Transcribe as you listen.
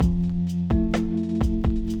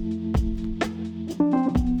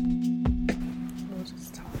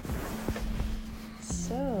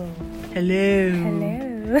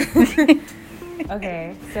Hello.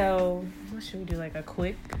 Okay, so what should we do? Like a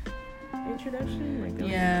quick introduction?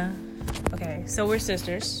 Yeah. Okay, so we're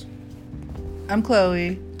sisters. I'm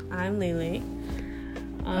Chloe. I'm Lily.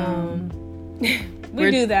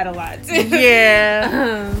 We do that a lot.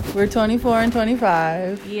 Yeah. We're 24 and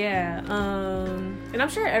 25. Yeah. And I'm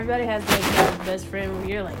sure everybody has like their best friend where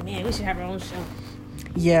you're like, man, we should have our own show.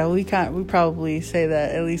 Yeah, we probably say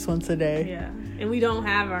that at least once a day. Yeah. And we don't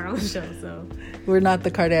have our own show, so we're not the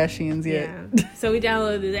Kardashians yet. Yeah. So we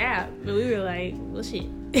downloaded the app, but we were like, well, shit,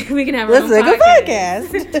 we can have our own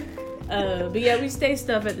podcast. Let's make a podcast. But yeah, we say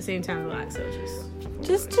stuff at the same time a lot, so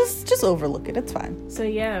just overlook it. It's fine. So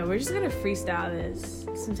yeah, we're just gonna freestyle this.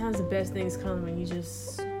 Sometimes the best things come when you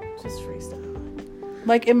just freestyle.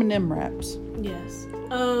 Like Eminem raps. Yes.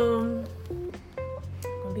 Gonna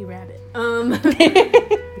be rabbit.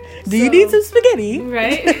 Do you need some spaghetti?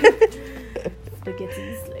 Right.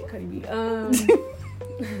 Spaghetti like Cardi B.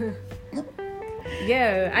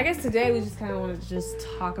 Yeah, I guess today we just kind of want to just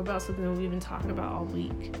talk about something that we've been talking about all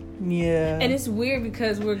week. Yeah. And it's weird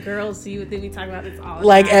because we're girls, so you would think we talk about this all the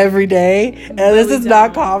like time. every day. And this is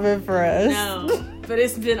not common for us. No, but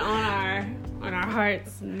it's been on our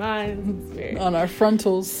hearts and minds and spirit. On our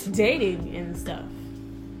frontals. Dating and stuff.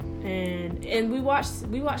 And we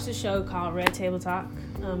watched a show called Red Table Talk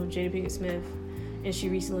with Jada Pinkett Smith. And she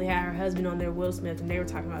recently had her husband on there, Will Smith, and they were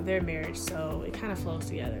talking about their marriage. So it kind of flows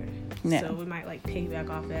together. Yeah. So we might like piggyback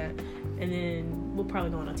off that, and then we'll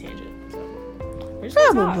probably go on a tangent. So we're just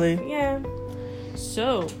probably talk. Yeah.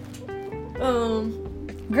 So,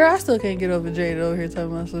 girl, I still can't get over Jada over here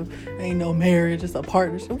talking about some ain't no marriage, it's a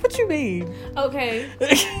partnership. What you mean? Okay.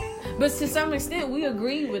 But to some extent, we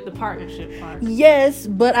agree with the partnership part. Yes,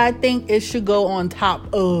 but I think it should go on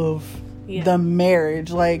top of the marriage.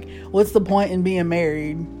 Like, what's the point in being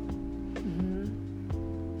married?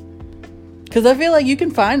 Because I feel like you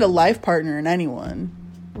can find a life partner in anyone.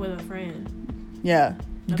 With a friend. Yeah.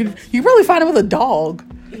 You can probably find it with a dog.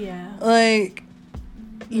 Yeah. Like,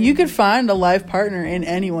 you could find a life partner in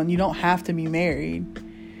anyone. You don't have to be married.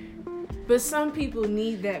 But some people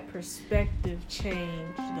need that perspective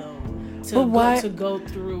change, though. To go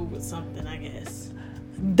through with something, I guess.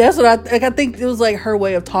 That's what I think it was like her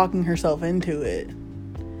way of talking herself into it.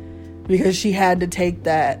 Because she had to take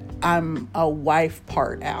that I'm a wife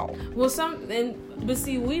part out. Well, but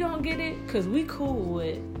see, we don't get it because we cool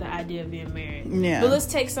with the idea of being married. Yeah. But let's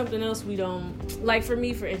take something else we don't like. For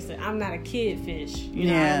me, for instance, I'm not a kid fish.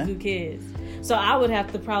 You know, I don't do kids, so I would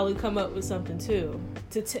have to probably come up with something too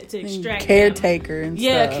to extract caretaker and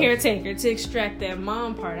stuff. stuff. Caretaker to extract that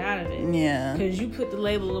mom part out of it. Yeah. Because you put the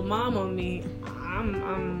label of mom on me,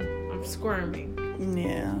 I'm squirming.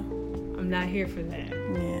 Yeah. I'm not here for that.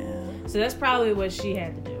 Yeah. So that's probably what she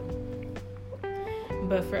had to do.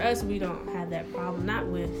 But for us, we don't have that problem. Not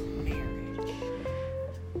with marriage.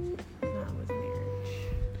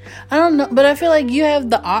 I don't know, but I feel like you have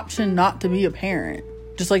the option not to be a parent.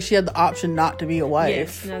 Just like she had the option not to be a wife.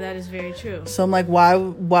 Yes, no, that is very true. So I'm like,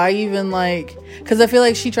 why even like... Because I feel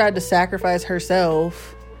like she tried to sacrifice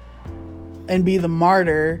herself and be the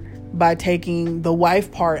martyr by taking the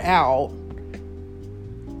wife part out.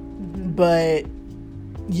 Mm-hmm. But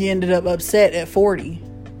you ended up upset at 40.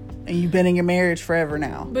 And you've been in your marriage forever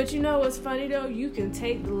now. But you know what's funny, though? You can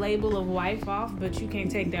take the label of wife off, but you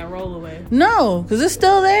can't take that role away. No, because it's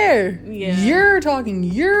still there. Yeah. You're talking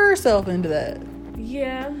yourself into that.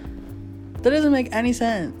 Yeah. That doesn't make any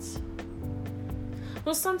sense.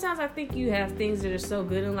 Well, sometimes I think you have things that are so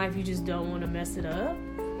good in life, you just don't want to mess it up.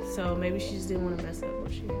 So maybe she just didn't want to mess up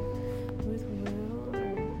what she had with Will.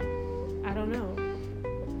 Or I don't know.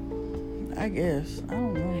 I guess. I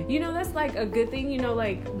don't know. You know, that's like a good thing. You know,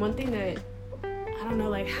 like one thing that I don't know,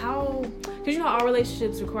 like how, because you know, all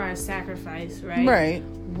relationships require sacrifice, right? Right.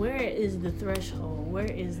 Where is the threshold? Where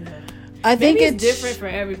is the? I think maybe it's different for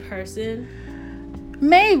every person.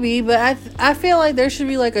 Maybe, but I feel like there should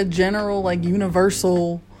be like a general, like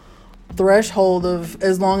universal threshold of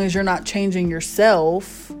as long as you're not changing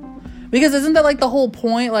yourself. Because isn't that like the whole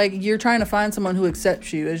point? Like you're trying to find someone who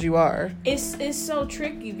accepts you as you are. It's so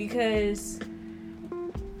tricky because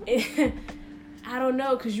I don't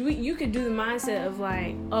know, because you could do the mindset of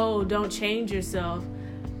like, oh, don't change yourself,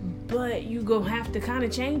 but you gonna have to kind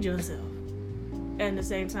of change yourself at the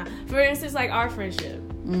same time. For instance, like our friendship.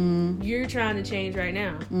 Mm-hmm. You're trying to change right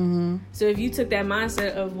now. Mm-hmm. So if you took that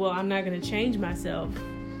mindset of, well, I'm not gonna change myself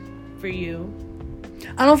for you.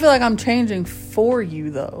 I don't feel like I'm changing for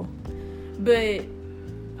you though. But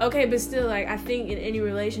okay, but still, like, I think in any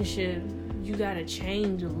relationship you gotta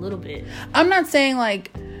change a little bit. I'm not saying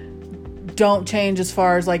like don't change as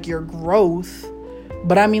far as like your growth,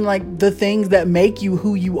 But I mean, like, the things that make you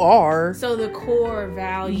who you are. So the core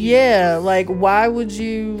values. Yeah, like, why would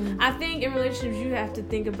you... I think in relationships, you have to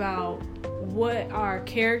think about what are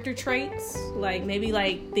character traits, like, maybe,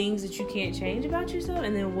 like, things that you can't change about yourself,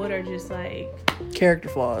 and then what are just, like... character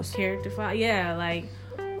flaws. Yeah, like,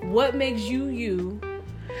 what makes you you?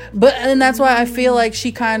 But, and that's why I feel like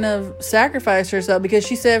she kind of sacrificed herself, because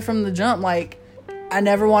she said from the jump, like, I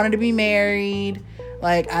never wanted to be married.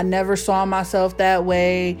 Like, I never saw myself that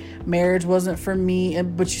way. Marriage wasn't for me.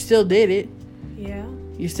 But you still did it. Yeah.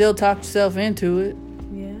 You still talked yourself into it.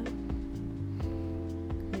 Yeah.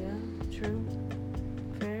 Yeah, true.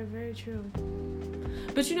 Very, very true.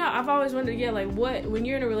 But, you know, I've always wondered, yeah, like, when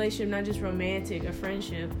you're in a relationship, not just romantic, a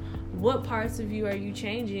friendship, what parts of you are you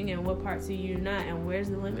changing and what parts of you not? And where's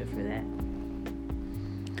the limit for that?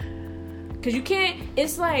 Because you can't,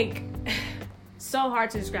 it's like... so hard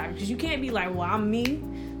to describe, because you can't be like, well, I'm me,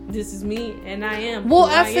 this is me, and I am. Well,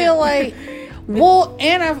 I feel like, well,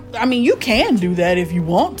 and I mean, you can do that if you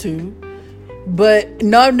want to, but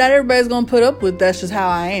no, not everybody's gonna put up with that's just how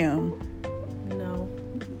I am. No.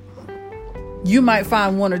 You might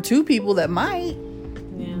find one or two people that might,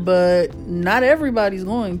 but not everybody's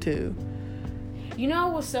going to. You know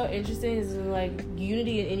what's so interesting is, like,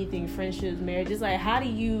 unity in anything, friendships, marriage. It's like, how do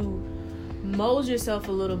you mold yourself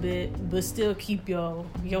a little bit but still keep your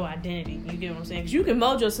identity? You get what I'm saying? Because you can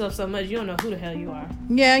mold yourself so much you don't know who the hell you are.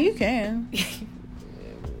 Yeah, you can.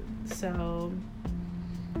 So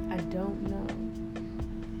I don't know.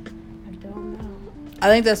 I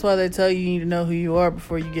think that's why they tell you need to know who you are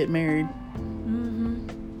before you get married.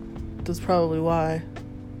 That's probably why.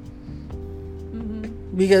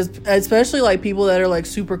 Because especially, like, people that are, like,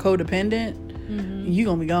 super codependent, you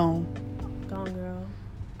gonna be gone.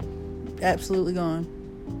 Absolutely gone.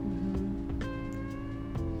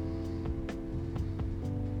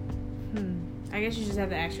 I guess you just have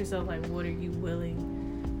to ask yourself, like, what are you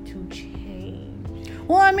willing to change?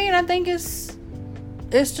 Well, I mean, I think it's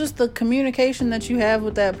just the communication that you have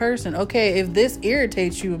with that person. Okay, if this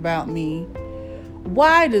irritates you about me,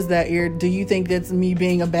 why does that do you think that's me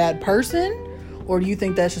being a bad person? Or do you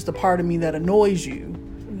think that's just a part of me that annoys you?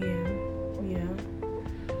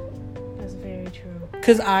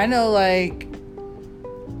 Because I know, like,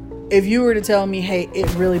 if you were to tell me, hey,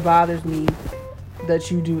 it really bothers me that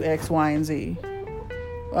you do X, Y, and Z,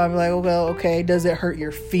 I'd be like, well, okay, does it hurt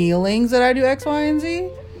your feelings that I do X, Y, and Z?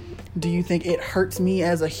 Do you think it hurts me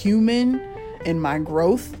as a human in my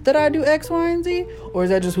growth that I do X, Y, and Z? Or is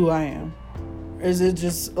that just who I am? Or is it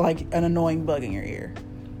just, like, an annoying bug in your ear?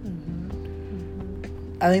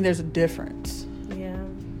 I think there's a difference. Yeah.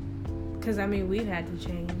 Because, I mean, we've had to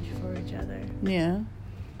change for each other. Yeah.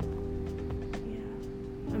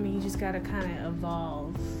 I mean, you just gotta kind of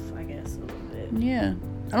evolve, I guess, a little bit. Yeah.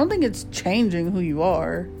 I don't think it's changing who you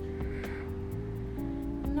are.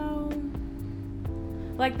 No.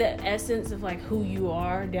 Like, the essence of, like, who you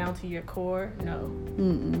are down to your core, no.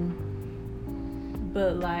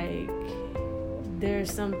 But, like,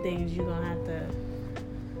 there's some things you're gonna have to,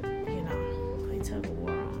 you know, play tug of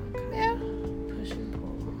war on. Push and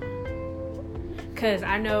pull. Because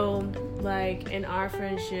I know, like, in our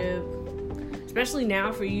friendship, especially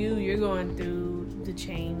now for you, you're going through the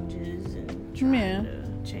changes and trying to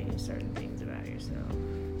change certain things about yourself.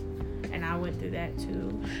 And I went through that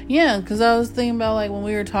too. Yeah, because I was thinking about, like, when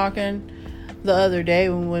we were talking the other day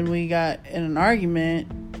when we got in an argument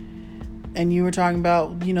and you were talking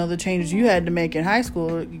about, you know, the changes you had to make in high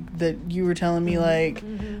school, that you were telling me, like,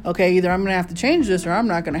 okay, either I'm going to have to change this or I'm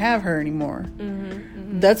not going to have her anymore.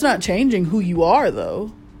 That's not changing who you are,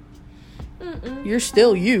 though. You're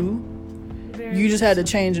still you. You just had to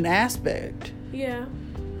change an aspect. Yeah.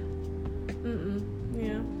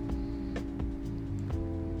 Yeah.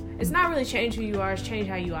 It's not really change who you are, it's change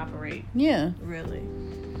how you operate. Yeah. Really.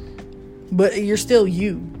 But you're still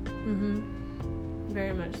you.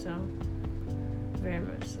 Very much so. Very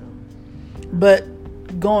much so.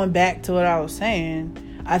 But going back to what I was saying,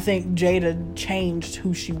 I think Jada changed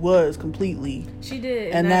who she was completely. She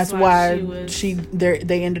did. And that's why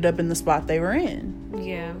they ended up in the spot they were in.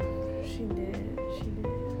 Yeah. She did.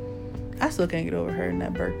 I still can't get over her in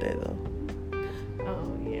that birthday, though.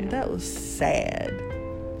 Oh, yeah. That was sad.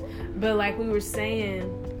 But like we were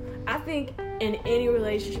saying, I think in any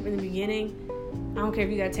relationship in the beginning, I don't care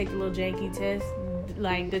if you gotta take the little janky test,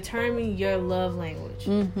 like, determine your love language.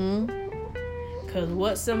 Because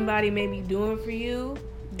what somebody may be doing for you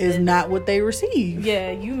is not what they receive.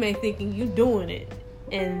 Yeah, you may thinking you doing it,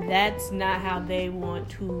 and that's not how they want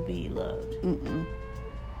to be loved. And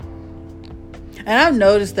I've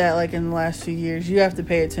noticed that, like, in the last few years, you have to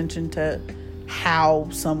pay attention to how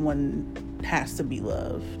someone has to be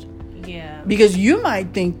loved. Yeah. Because you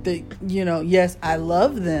might think that, yes, I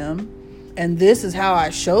love them, and this is how I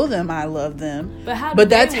show them I love them. But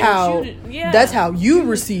that's how you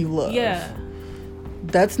receive love. Yeah.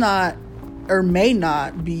 That's not, or may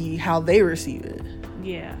not be, how they receive it.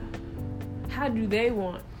 Yeah. How do they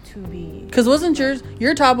want to be? Because wasn't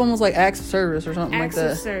your top one was like acts of service or something like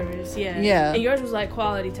that? Acts of service, yeah. Yeah. And yours was like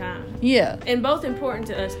quality time. Yeah. And both important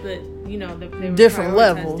to us, but they were different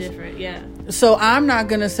levels. Different, yeah. So I'm not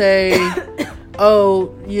gonna say,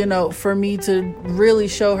 for me to really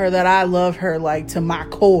show her that I love her like to my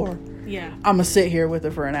core. Yeah. I'm gonna sit here with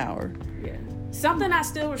her for an hour. Yeah. Something I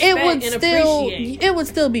still respect and appreciate. It would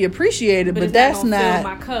still be appreciated, but that's not fill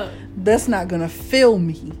my cup. That's not gonna fill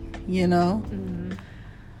me. Mm-hmm.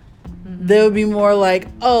 There would be more like,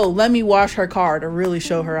 oh, let me wash her car to really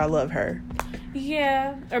show her I love her.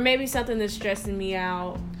 Yeah. Or maybe something that's stressing me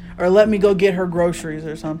out. Or let me go get her groceries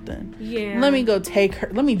or something. Yeah. Let me go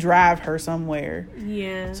let me drive her somewhere.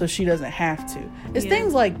 Yeah. So she doesn't have to. It's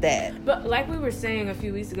things like that. But like we were saying a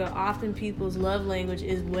few weeks ago, often people's love language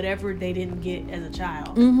is whatever they didn't get as a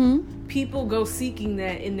child. Mm-hmm. People go seeking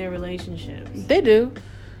that in their relationships. They do.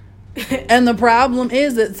 And the problem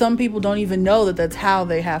is that some people don't even know that that's how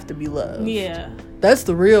they have to be loved. Yeah. That's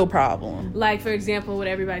the real problem. Like, for example, what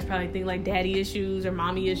everybody's probably thinking, like daddy issues or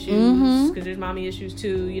mommy issues. Mm-hmm. Because there's mommy issues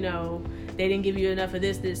too, They didn't give you enough of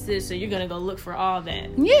this, so you're going to go look for all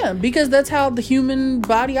that. Yeah, because that's how the human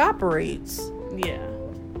body operates. Yeah.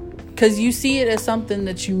 Because you see it as something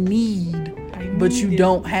that you need, but you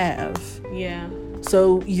don't have. Yeah.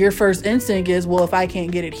 So your first instinct is, well, if I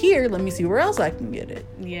can't get it here, let me see where else I can get it.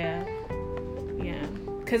 Yeah. Yeah.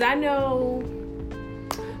 Because I know...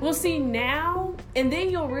 Well, see, now... And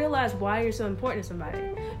then you'll realize why you're so important to somebody.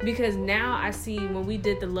 Because now I see when we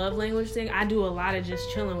did the love language thing, I do a lot of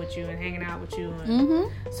just chilling with you and hanging out with you.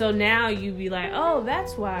 And so now you be like, oh,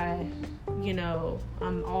 that's why,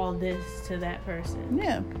 I'm all this to that person.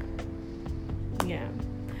 Yeah. Yeah.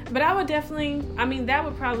 But I would definitely, that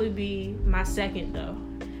would probably be my second, though.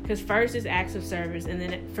 Because first is acts of service. And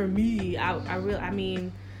then for me, I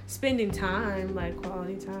really, spending time, like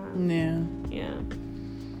quality time. Yeah. Yeah.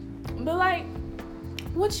 But, like,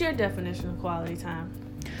 what's your definition of quality time?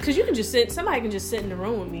 Because somebody can just sit in the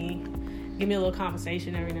room with me, give me a little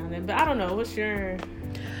conversation every now and then. But I don't know, what's your...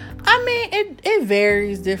 It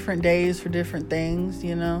varies different days for different things,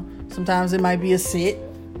 Sometimes it might be a sit,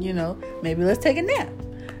 maybe let's take a nap.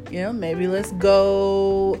 Maybe let's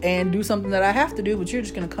go and do something that I have to do, but you're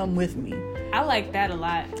just going to come with me. I like that a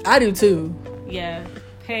lot. I do too. Yeah.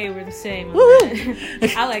 Hey, we're the same on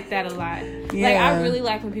that. I like that a lot. Yeah. Like, I really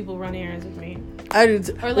like when people run errands with me. I do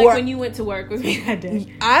too. Or when you went to work with me that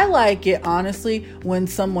day. I like it, honestly, when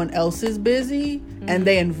someone else is busy and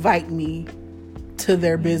they invite me to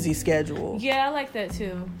their busy schedule. Yeah, I like that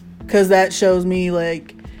too. Because that shows me,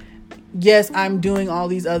 like, yes, I'm doing all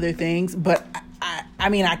these other things, but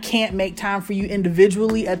I can't make time for you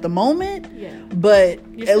individually at the moment. Yeah. But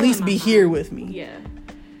at least be here with me. Yeah.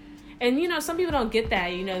 And, some people don't get that,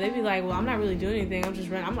 They be like, well, I'm not really doing anything. I'm just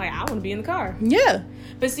running. I'm like, I want to be in the car. Yeah.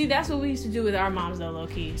 But see, that's what we used to do with our moms, though,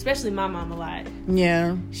 low-key. Especially my mom a lot.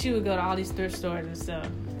 Yeah. She would go to all these thrift stores and stuff.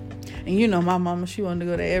 And my mama, she wanted to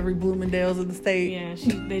go to every Bloomingdale's in the state. Yeah,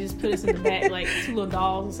 they just put us in the back like two little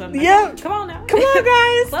dolls or something. Yeah. Like, come on now. Come on,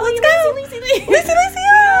 guys. Let's go.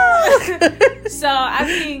 Lisi. So, I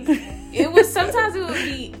think sometimes it would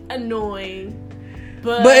be annoying.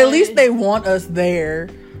 But at least they want us there.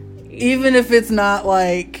 Even if it's not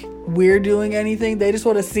like we're doing anything, they just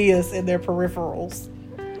want to see us in their peripherals.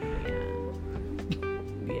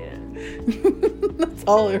 Yeah. That's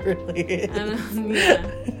all it really is.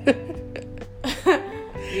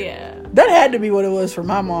 Yeah. That had to be what it was for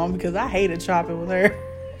my mom because I hated shopping with her.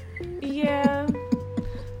 Yeah.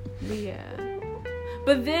 Yeah.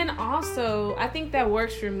 But then also, I think that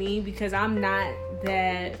works for me because I'm not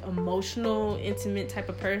that emotional, intimate type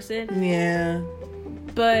of person. Yeah.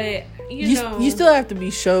 But, you still have to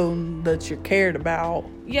be shown that you're cared about.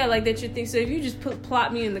 Yeah, like that you think. So if you just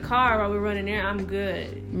plop me in the car while we're running there, I'm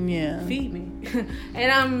good. Yeah. Feed me.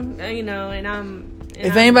 And I'm.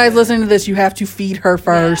 If anybody's listening to this, you have to feed her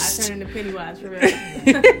first. Yeah, I turn into Pennywise for real.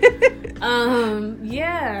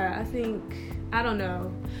 Yeah, I think, I don't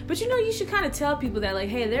know. But you should kind of tell people that, like,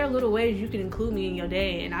 hey, there are little ways you can include me in your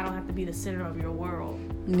day and I don't have to be the center of your world.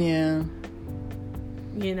 Yeah.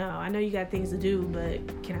 I know you got things to do, but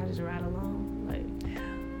can I just ride along? Like,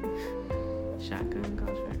 shotgun,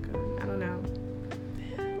 call shotgun. I don't know.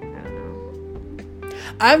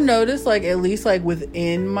 I've noticed, like, at least, like,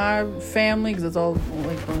 within my family, because it's all,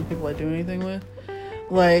 like, the only people I do anything with,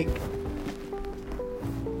 like,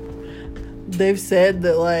 they've said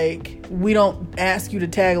that, like, we don't ask you to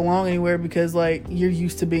tag along anywhere because, like, you're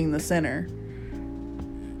used to being the center.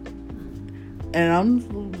 And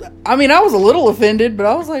I was a little offended, but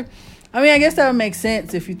I was like, I guess that would make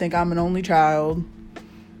sense if you think I'm an only child.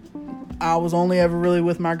 I was only ever really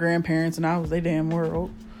with my grandparents, and I was their damn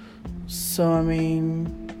world. So,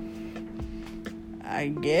 I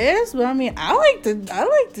guess, but I like to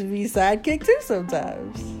be sidekick too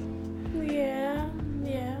sometimes. Yeah.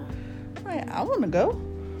 Like, I want to go.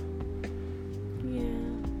 Yeah.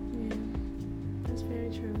 That's very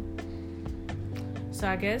true. So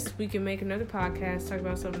I guess we can make another podcast, talk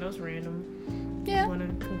about something else random. Yeah. You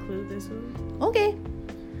want to conclude this one? Okay.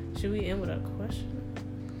 Should we end with a question?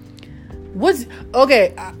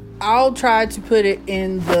 I'll try to put it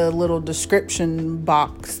in the little description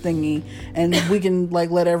box thingy, and we can,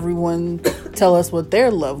 like, let everyone tell us what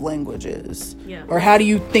their love language is. Yeah. Or how do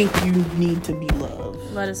you think you need to be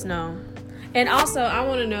loved? Let us know. And also, I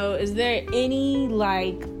want to know, is there any,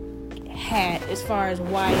 like, hat as far as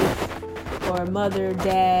wife or mother,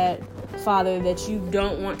 dad, father that you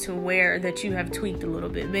don't want to wear that you have tweaked a little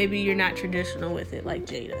bit? Maybe you're not traditional with it, like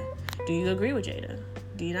Jada. Do you agree with Jada?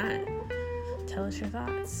 Do you not? Tell us your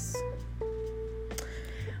thoughts.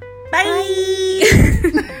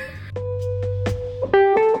 Bye.